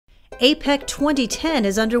APEC 2010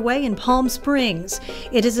 is underway in Palm Springs.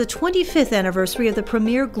 It is the 25th anniversary of the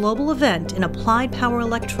premier global event in applied power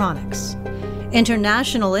electronics.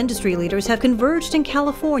 International industry leaders have converged in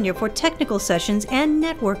California for technical sessions and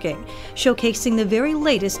networking, showcasing the very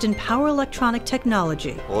latest in power electronic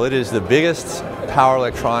technology. Well, it is the biggest power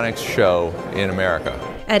electronics show in America.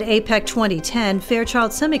 At APEC 2010,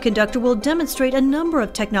 Fairchild Semiconductor will demonstrate a number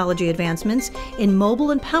of technology advancements in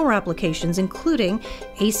mobile and power applications, including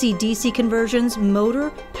AC-DC conversions, motor,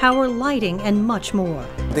 power lighting, and much more.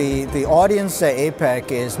 The audience at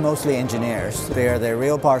APEC is mostly engineers. They're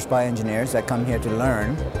real power supply engineers that come here to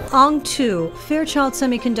learn. Ong Tu, Fairchild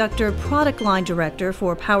Semiconductor Product Line Director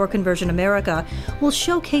for Power Conversion America, will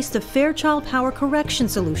showcase the Fairchild Power Correction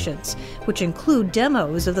Solutions, which include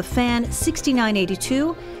demos of the Fan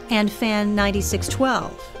 6982 and Fan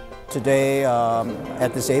 9612. Today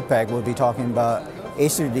at this APEC we'll be talking about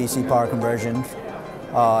AC to DC power conversion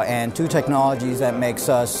and two technologies that makes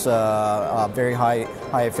us a very high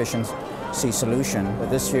efficiency solution.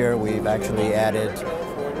 But this year we've actually added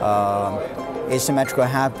asymmetrical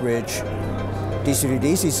half bridge DC to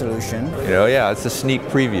DC solution. It's a sneak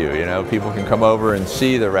preview. People can come over and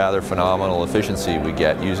see the rather phenomenal efficiency we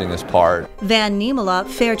get using this part. Van Niemela,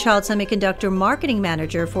 Fairchild Semiconductor Marketing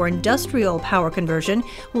Manager for Industrial Power Conversion,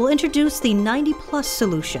 will introduce the 90+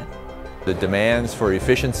 solution. The demands for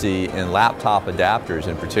efficiency in laptop adapters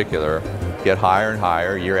in particular get higher and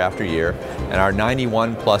higher year after year, and our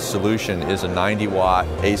 91+ solution is a 90-watt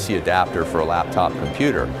AC adapter for a laptop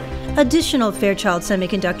computer. Additional Fairchild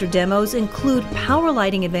Semiconductor demos include power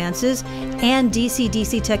lighting advances and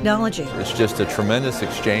DC-DC technology. It's just a tremendous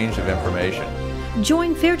exchange of information.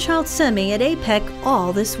 Join Fairchild Semi at APEC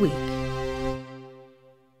all this week.